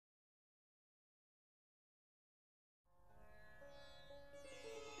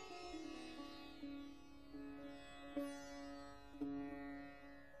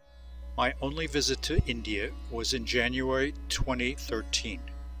My only visit to India was in January 2013.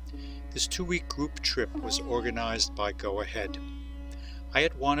 This 2-week group trip was organized by Go Ahead. I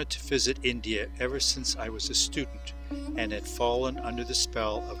had wanted to visit India ever since I was a student and had fallen under the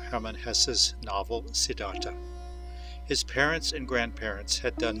spell of Hermann Hesse's novel Siddhartha. His parents and grandparents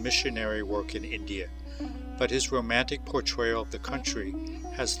had done missionary work in India, but his romantic portrayal of the country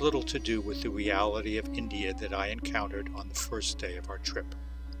has little to do with the reality of India that I encountered on the first day of our trip.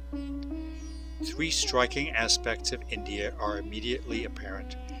 3 striking aspects of India are immediately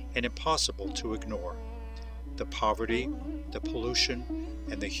apparent and impossible to ignore: the poverty, the pollution,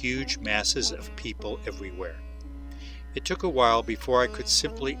 and the huge masses of people everywhere. It took a while before I could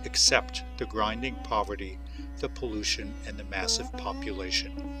simply accept the grinding poverty, the pollution, and the massive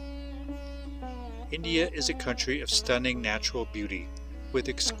population. India is a country of stunning natural beauty, with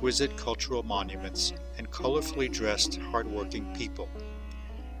exquisite cultural monuments and colorfully dressed, hardworking people.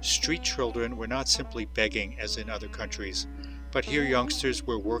 Street children were not simply begging as in other countries, but here youngsters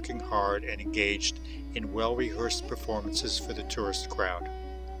were working hard and engaged in well-rehearsed performances for the tourist crowd.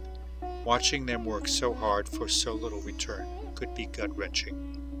 Watching them work so hard for so little return could be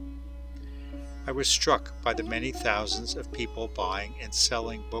gut-wrenching. I was struck by the many thousands of people buying and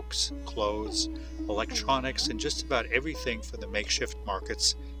selling books, clothes, electronics, and just about everything for the makeshift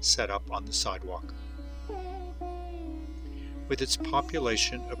markets set up on the sidewalk. With its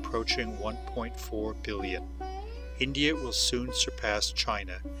population approaching 1.4 billion, India will soon surpass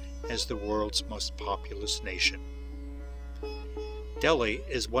China as the world's most populous nation. Delhi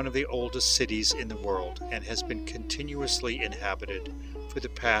is one of the oldest cities in the world and has been continuously inhabited for the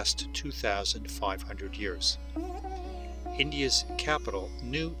past 2,500 years. India's capital,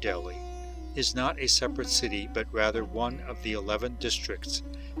 New Delhi, is not a separate city but rather one of the 11 districts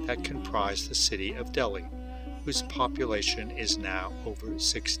that comprise the city of Delhi, whose population is now over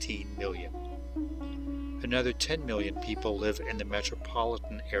 16 million. Another 10 million people live in the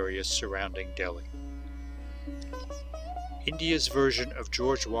metropolitan areas surrounding Delhi. India's version of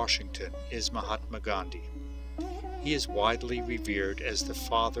George Washington is Mahatma Gandhi. He is widely revered as the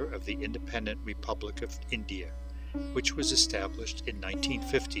father of the Independent Republic of India, which was established in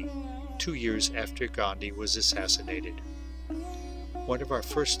 1950, 2 years after Gandhi was assassinated. One of our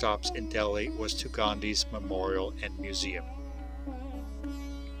first stops in Delhi was to Gandhi's Memorial and Museum.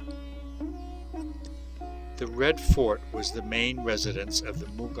 The Red Fort was the main residence of the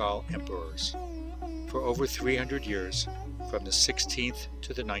Mughal emperors. For over 300 years, from the 16th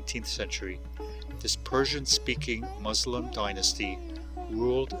to the 19th century, this Persian-speaking Muslim dynasty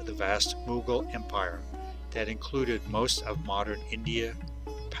ruled the vast Mughal Empire that included most of modern India,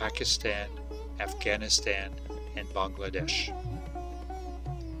 Pakistan, Afghanistan, and Bangladesh.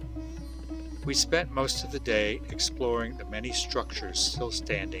 We spent most of the day exploring the many structures still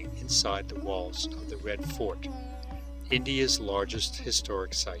standing inside the walls of the Red Fort, India's largest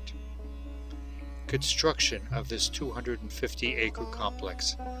historic site. Construction of this 250-acre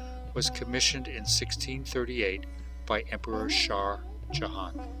complex was commissioned in 1638 by Emperor Shah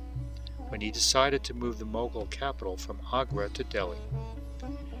Jahan, when he decided to move the Mughal capital from Agra to Delhi.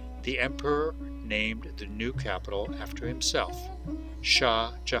 The emperor named the new capital after himself,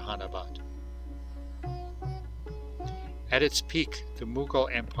 Shah Jahanabad. At its peak, the Mughal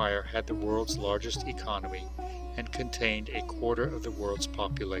Empire had the world's largest economy and contained a quarter of the world's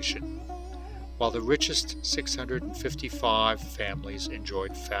population. While the richest 655 families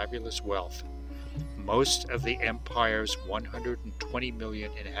enjoyed fabulous wealth, most of the empire's 120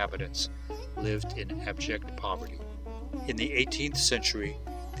 million inhabitants lived in abject poverty. In the 18th century,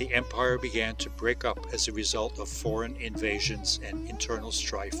 the empire began to break up as a result of foreign invasions and internal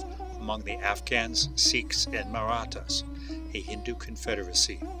strife among the Afghans, Sikhs, and Marathas, a Hindu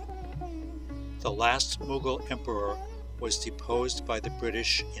confederacy. The last Mughal emperor was deposed by the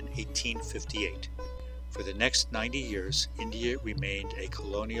British in 1858. For the next 90 years, India remained a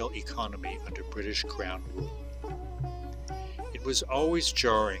colonial economy under British Crown rule. It was always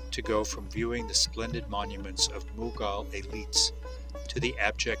jarring to go from viewing the splendid monuments of Mughal elites to the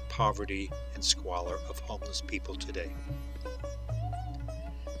abject poverty and squalor of homeless people today.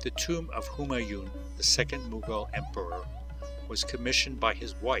 The tomb of Humayun, the second Mughal emperor, was commissioned by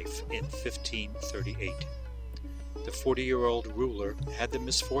his wife in 1538. The 40-year-old ruler had the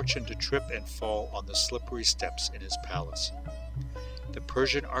misfortune to trip and fall on the slippery steps in his palace. The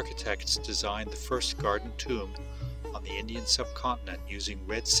Persian architects designed the first garden tomb on the Indian subcontinent using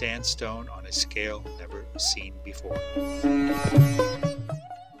red sandstone on a scale never seen before.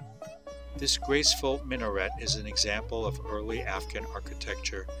 This graceful minaret is an example of early Afghan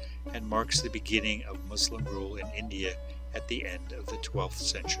architecture and marks the beginning of Muslim rule in India at the end of the 12th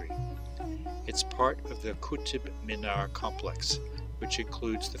century. It's part of the Qutb Minar complex, which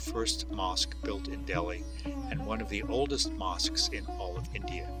includes the first mosque built in Delhi and one of the oldest mosques in all of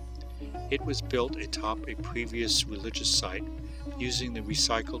India. It was built atop a previous religious site using the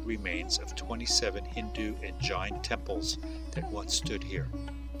recycled remains of 27 Hindu and Jain temples that once stood here.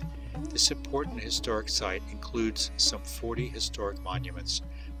 This important historic site includes some 40 historic monuments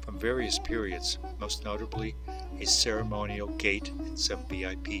from various periods, most notably a ceremonial gate and some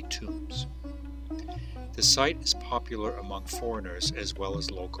VIP tombs. The site is popular among foreigners as well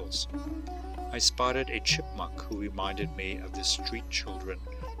as locals. I spotted a chipmunk who reminded me of the street children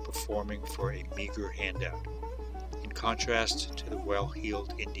performing for a meager handout, in contrast to the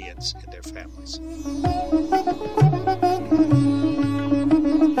well-heeled Indians and their families.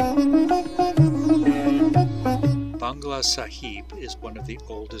 Bangla Sahib is one of the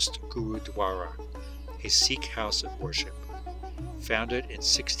oldest Gurudwara, a Sikh house of worship. Founded in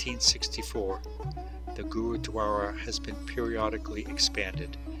 1664, the Gurudwara has been periodically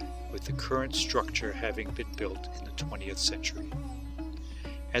expanded, with the current structure having been built in the 20th century.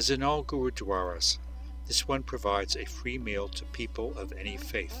 As in all Gurudwaras, this one provides a free meal to people of any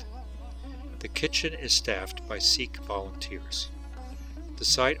faith. The kitchen is staffed by Sikh volunteers. The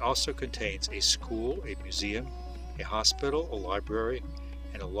site also contains a school, a museum, a hospital, a library,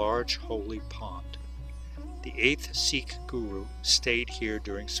 and a large holy pond. The 8th Sikh Guru stayed here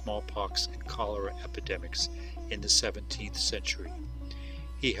during smallpox and cholera epidemics in the 17th century.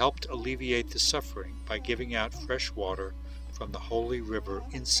 He helped alleviate the suffering by giving out fresh water from the holy river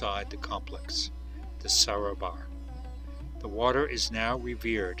inside the complex, the Sarovar. The water is now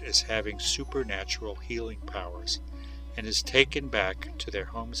revered as having supernatural healing powers and is taken back to their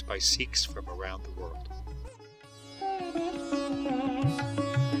homes by Sikhs from around the world.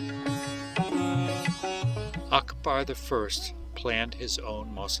 Akbar I planned his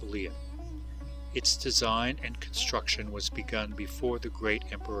own mausoleum. Its design and construction was begun before the great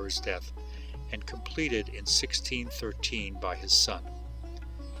emperor's death and completed in 1613 by his son.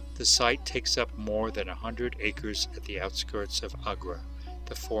 The site takes up more than 100 acres at the outskirts of Agra,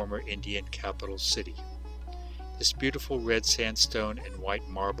 the former Indian capital city. This beautiful red sandstone and white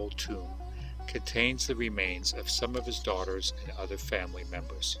marble tomb contains the remains of some of his daughters and other family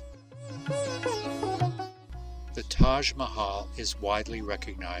members. The Taj Mahal is widely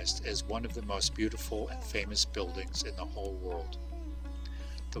recognized as one of the most beautiful and famous buildings in the whole world.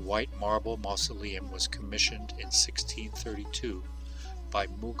 The white marble mausoleum was commissioned in 1632 by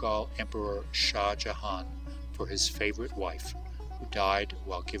Mughal Emperor Shah Jahan for his favorite wife, who died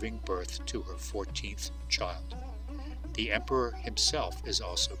while giving birth to her 14th child. The emperor himself is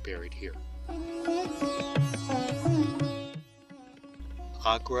also buried here.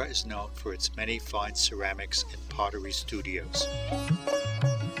 Agra is known for its many fine ceramics and pottery studios.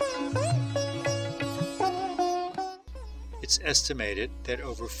 It's estimated that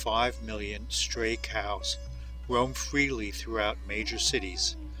over 5 million stray cows roam freely throughout major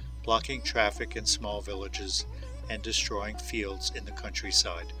cities, blocking traffic in small villages and destroying fields in the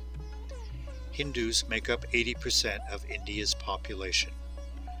countryside. Hindus make up 80% of India's population.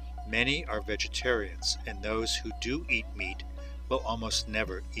 Many are vegetarians, and those who do eat meat will almost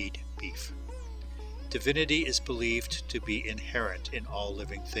never eat beef. Divinity is believed to be inherent in all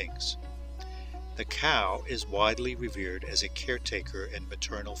living things. The cow is widely revered as a caretaker and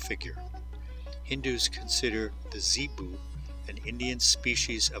maternal figure. Hindus consider the zebu, an Indian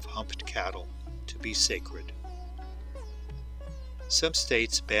species of humped cattle, to be sacred. Some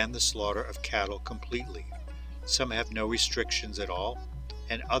states ban the slaughter of cattle completely. Some have no restrictions at all,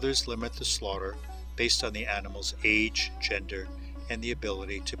 and others limit the slaughter based on the animal's age, gender, and the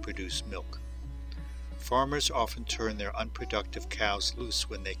ability to produce milk. Farmers often turn their unproductive cows loose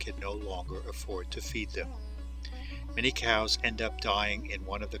when they can no longer afford to feed them. Many cows end up dying in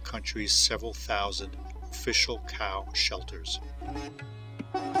one of the country's several thousand official cow shelters.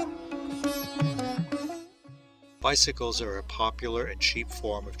 Bicycles are a popular and cheap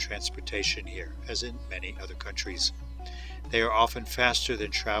form of transportation here, as in many other countries. They are often faster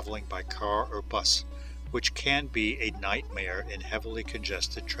than traveling by car or bus, which can be a nightmare in heavily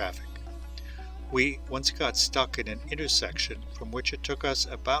congested traffic. We once got stuck in an intersection from which it took us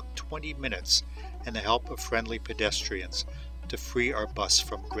about 20 minutes and the help of friendly pedestrians to free our bus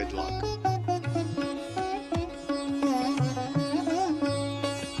from gridlock.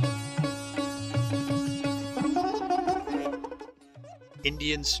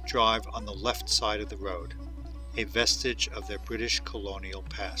 Indians drive on the left side of the road, a vestige of their British colonial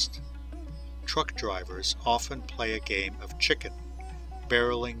past. Truck drivers often play a game of chicken,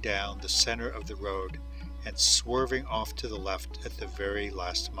 barreling down the center of the road and swerving off to the left at the very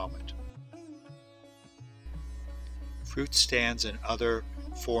last moment. Fruit stands and other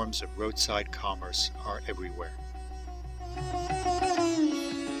forms of roadside commerce are everywhere.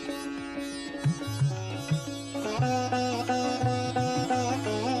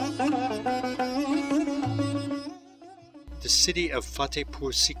 The city of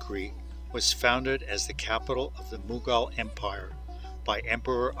Fatehpur Sikri was founded as the capital of the Mughal Empire by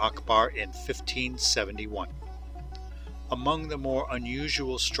Emperor Akbar in 1571. Among the more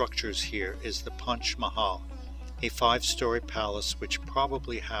unusual structures here is the Panch Mahal, a 5-story palace which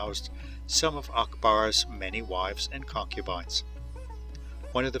probably housed some of Akbar's many wives and concubines.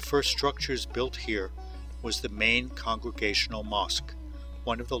 One of the first structures built here was the main Congregational Mosque,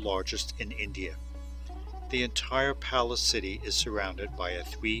 one of the largest in India. The entire palace city is surrounded by a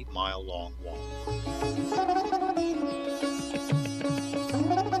 3-mile-long wall.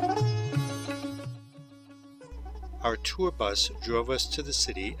 Our tour bus drove us to the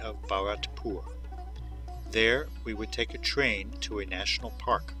city of Bharatpur. There, we would take a train to a national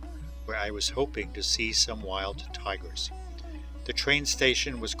park, where I was hoping to see some wild tigers. The train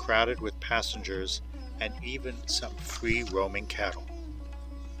station was crowded with passengers and even some free roaming cattle.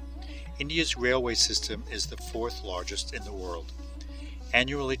 India's railway system is the 4th largest in the world,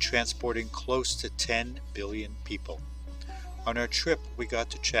 annually transporting close to 10 billion people. On our trip, we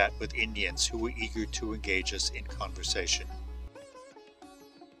got to chat with Indians who were eager to engage us in conversation.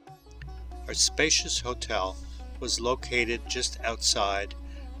 Our spacious hotel was located just outside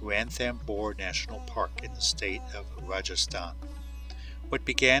Ranthambore National Park in the state of Rajasthan. What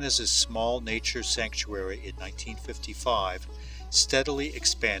began as a small nature sanctuary in 1955 steadily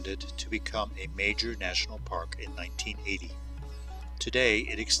expanded to become a major national park in 1980. Today,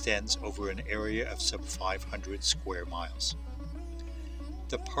 it extends over an area of some 500 square miles.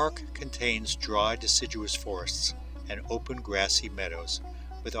 The park contains dry deciduous forests and open grassy meadows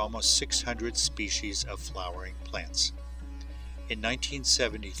with almost 600 species of flowering plants. In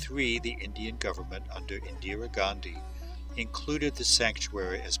 1973, the Indian government under Indira Gandhi included the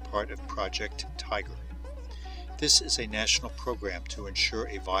sanctuary as part of Project Tiger. This is a national program to ensure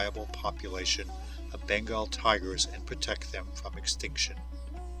a viable population of Bengal tigers and protect them from extinction.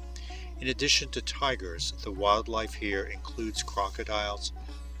 In addition to tigers, the wildlife here includes crocodiles,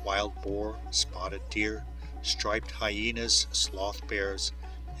 wild boar, spotted deer, striped hyenas, sloth bears,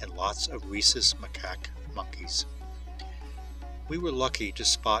 and lots of rhesus macaque monkeys. We were lucky to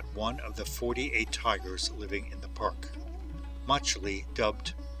spot one of the 48 tigers living in the park. Machli,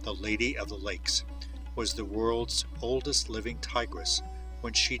 dubbed the Lady of the Lakes, was the world's oldest living tigress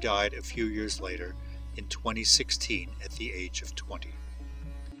when she died a few years later in 2016 at the age of 20.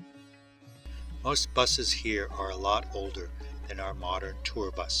 Most buses here are a lot older than our modern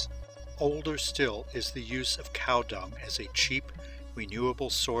tour bus. Older still is the use of cow dung as a cheap, renewable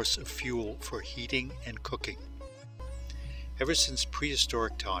source of fuel for heating and cooking. Ever since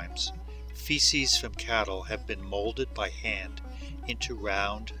prehistoric times, feces from cattle have been molded by hand into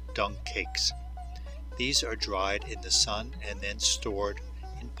round dung cakes. These are dried in the sun and then stored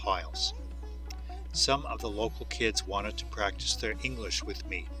in piles. Some of the local kids wanted to practice their English with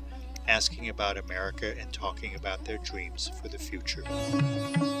me, asking about America and talking about their dreams for the future.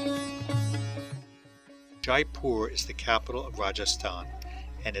 Jaipur is the capital of Rajasthan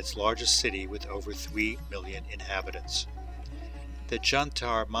and its largest city with over 3 million inhabitants. The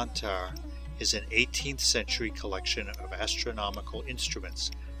Jantar Mantar is an 18th century collection of astronomical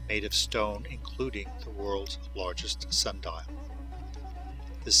instruments made of stone, including the world's largest sundial.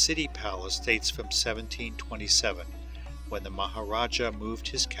 The city palace dates from 1727, when the Maharaja moved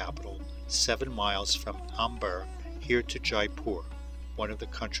his capital 7 miles from Amber here to Jaipur, one of the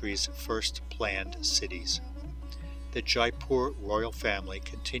country's first planned cities. The Jaipur royal family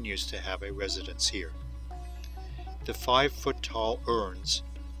continues to have a residence here. The 5-foot-tall urns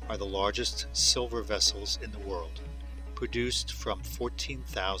are the largest silver vessels in the world, produced from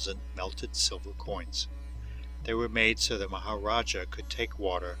 14,000 melted silver coins. They were made so the Maharaja could take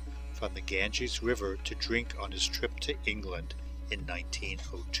water from the Ganges River to drink on his trip to England in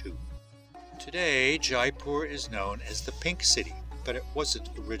 1902. Today, Jaipur is known as the Pink City, but it wasn't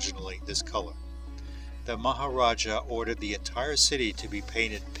originally this color. The Maharaja ordered the entire city to be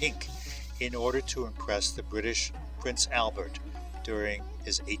painted pink in order to impress the British Prince Albert during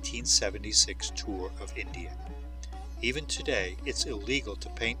his 1876 tour of India. Even today, it's illegal to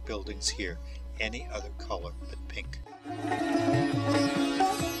paint buildings here any other color but pink.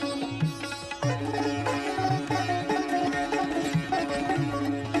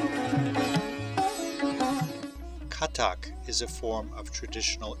 Kathak is a form of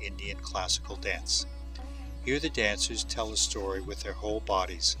traditional Indian classical dance. Here the dancers tell a story with their whole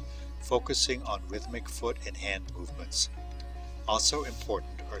bodies, focusing on rhythmic foot and hand movements. Also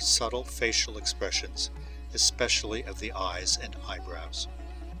important are subtle facial expressions, especially of the eyes and eyebrows.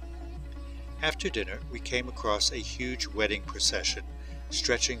 After dinner, we came across a huge wedding procession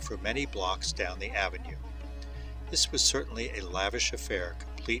stretching for many blocks down the avenue. This was certainly a lavish affair,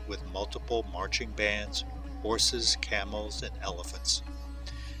 complete with multiple marching bands, horses, camels, and elephants.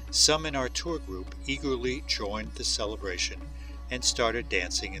 Some in our tour group eagerly joined the celebration and started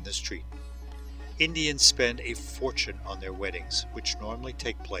dancing in the street. Indians spend a fortune on their weddings, which normally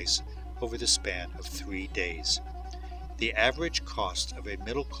take place over the span of 3 days. The average cost of a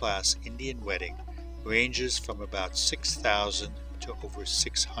middle-class Indian wedding ranges from about $6,000 to over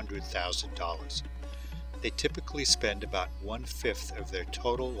 $600,000. They typically spend about 1/5 of their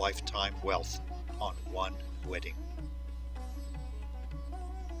total lifetime wealth on one wedding.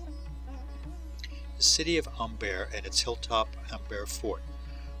 The city of Amber and its hilltop Amber Fort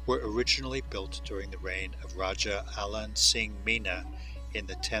were originally built during the reign of Raja Alan Singh Meena in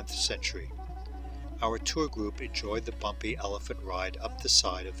the 10th century. Our tour group enjoyed the bumpy elephant ride up the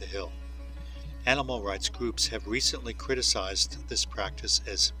side of the hill. Animal rights groups have recently criticized this practice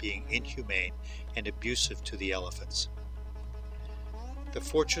as being inhumane and abusive to the elephants. The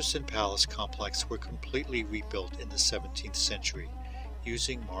fortress and palace complex were completely rebuilt in the 17th century,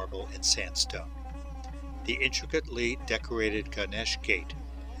 using marble and sandstone. The intricately decorated Ganesh Gate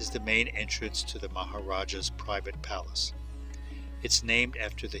is the main entrance to the Maharaja's private palace. It's named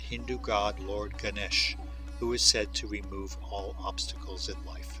after the Hindu god Lord Ganesh, who is said to remove all obstacles in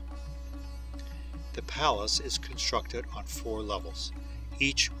life. The palace is constructed on 4 levels,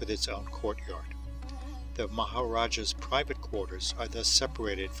 each with its own courtyard. The Maharaja's private quarters are thus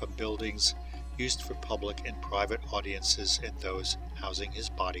separated from buildings used for public and private audiences and those housing his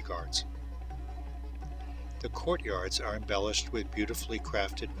bodyguards. The courtyards are embellished with beautifully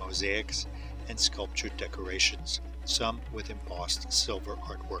crafted mosaics and sculptured decorations, some with embossed silver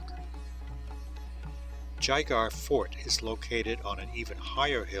artwork. Jaigarh Fort is located on an even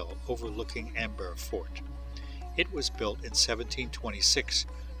higher hill overlooking Amber Fort. It was built in 1726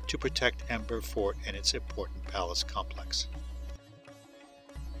 to protect Amber Fort and its important palace complex.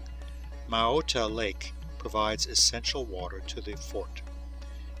 Maota Lake provides essential water to the fort.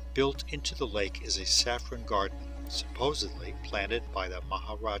 Built into the lake is a saffron garden, supposedly planted by the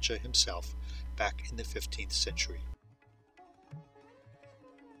Maharaja himself back in the 15th century.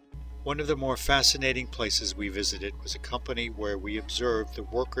 One of the more fascinating places we visited was a company where we observed the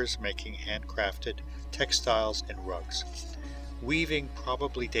workers making handcrafted textiles and rugs. Weaving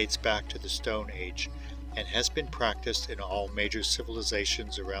probably dates back to the Stone Age and has been practiced in all major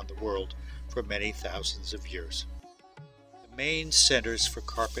civilizations around the world for many thousands of years. The main centers for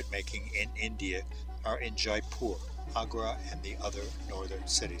carpet making in India are in Jaipur, Agra, and the other northern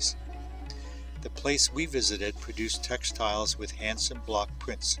cities. The place we visited produced textiles with handsome block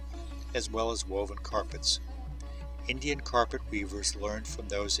prints, as well as woven carpets. Indian carpet weavers learned from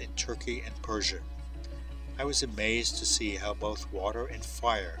those in Turkey and Persia. I was amazed to see how both water and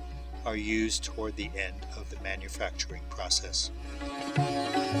fire are used toward the end of the manufacturing process.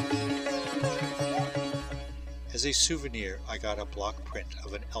 As a souvenir, I got a block print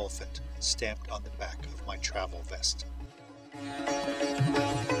of an elephant stamped on the back of my travel vest.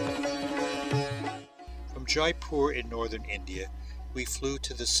 From Jaipur in northern India, we flew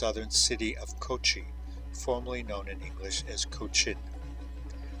to the southern city of Kochi, formerly known in English as Cochin.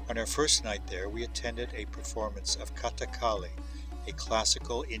 On our first night there, we attended a performance of Kathakali, a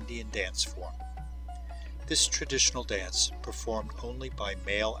classical Indian dance form. This traditional dance, performed only by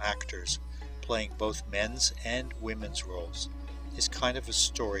male actors, playing both men's and women's roles, is kind of a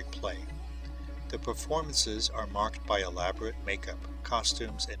story play. The performances are marked by elaborate makeup,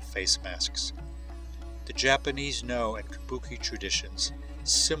 costumes, and face masks. The Japanese No and Kabuki traditions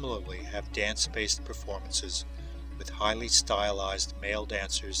similarly have dance-based performances with highly stylized male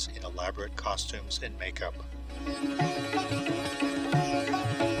dancers in elaborate costumes and makeup.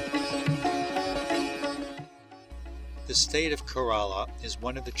 The state of Kerala is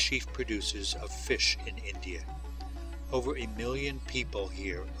one of the chief producers of fish in India. Over 1 million people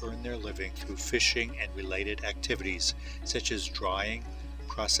here earn their living through fishing and related activities such as drying,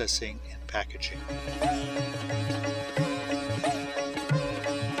 processing, and packaging.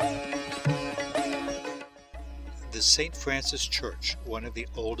 The St. Francis Church, one of the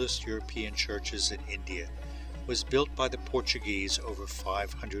oldest European churches in India, was built by the Portuguese over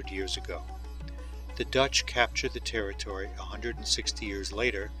 500 years ago. The Dutch captured the territory 160 years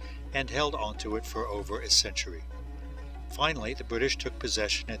later and held onto it for over a century. Finally, the British took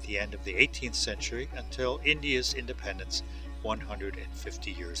possession at the end of the 18th century until India's independence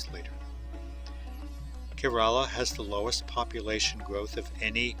 150 years later. Kerala has the lowest population growth of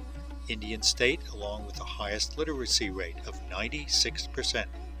any Indian state, along with the highest literacy rate of 96%.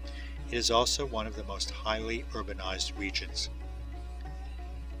 It is also one of the most highly urbanized regions.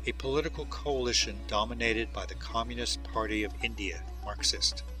 A political coalition dominated by the Communist Party of India,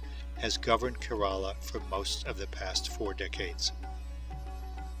 Marxist, has governed Kerala for most of the past 4 decades.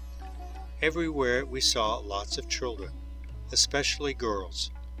 Everywhere we saw lots of children, especially girls,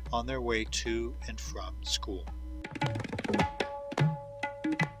 on their way to and from school.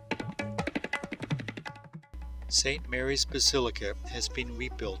 St. Mary's Basilica has been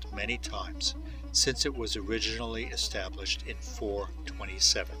rebuilt many times since it was originally established in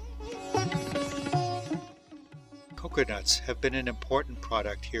 427. Coconuts have been an important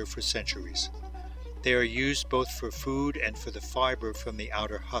product here for centuries. They are used both for food and for the fiber from the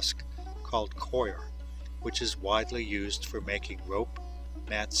outer husk, called coir, which is widely used for making rope,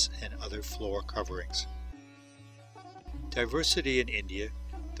 mats, and other floor coverings. Diversity in India,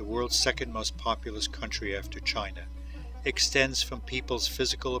 the world's second most populous country after China, extends from people's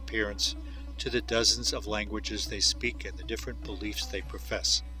physical appearance to the dozens of languages they speak and the different beliefs they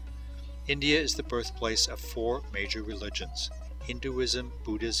profess. India is the birthplace of 4 major religions: Hinduism,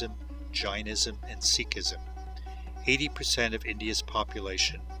 Buddhism, Jainism, and Sikhism. 80% of India's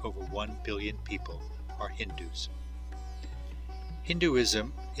population, over 1 billion people, are Hindus.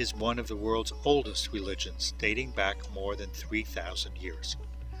 Hinduism is one of the world's oldest religions, dating back more than 3,000 years.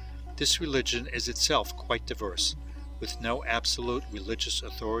 This religion is itself quite diverse, with no absolute religious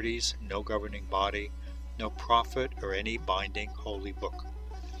authorities, no governing body, no prophet, or any binding holy book.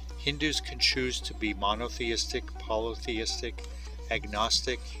 Hindus can choose to be monotheistic, polytheistic,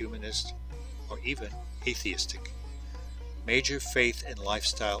 agnostic, humanist, or even atheistic. Major faith and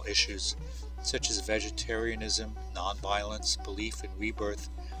lifestyle issues, such as vegetarianism, nonviolence, belief in rebirth,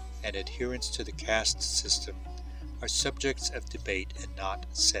 and adherence to the caste system, are subjects of debate and not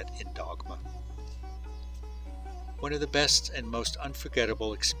set in dogma. One of the best and most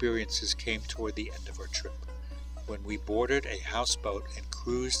unforgettable experiences came toward the end of our trip, when we boarded a houseboat and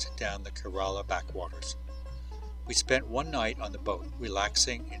cruised down the Kerala backwaters. We spent one night on the boat,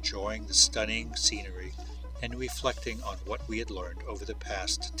 relaxing, enjoying the stunning scenery, and reflecting on what we had learned over the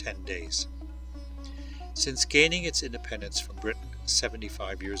past 10 days. Since gaining its independence from Britain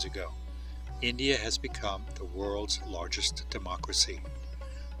 75 years ago, India has become the world's largest democracy.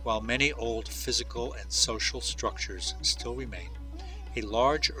 While many old physical and social structures still remain, a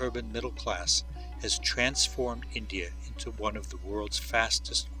large urban middle class has transformed India into one of the world's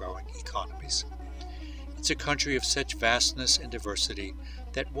fastest growing economies. It's a country of such vastness and diversity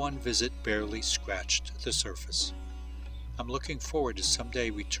that one visit barely scratched the surface. I'm looking forward to someday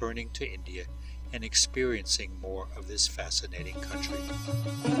returning to India and experiencing more of this fascinating country.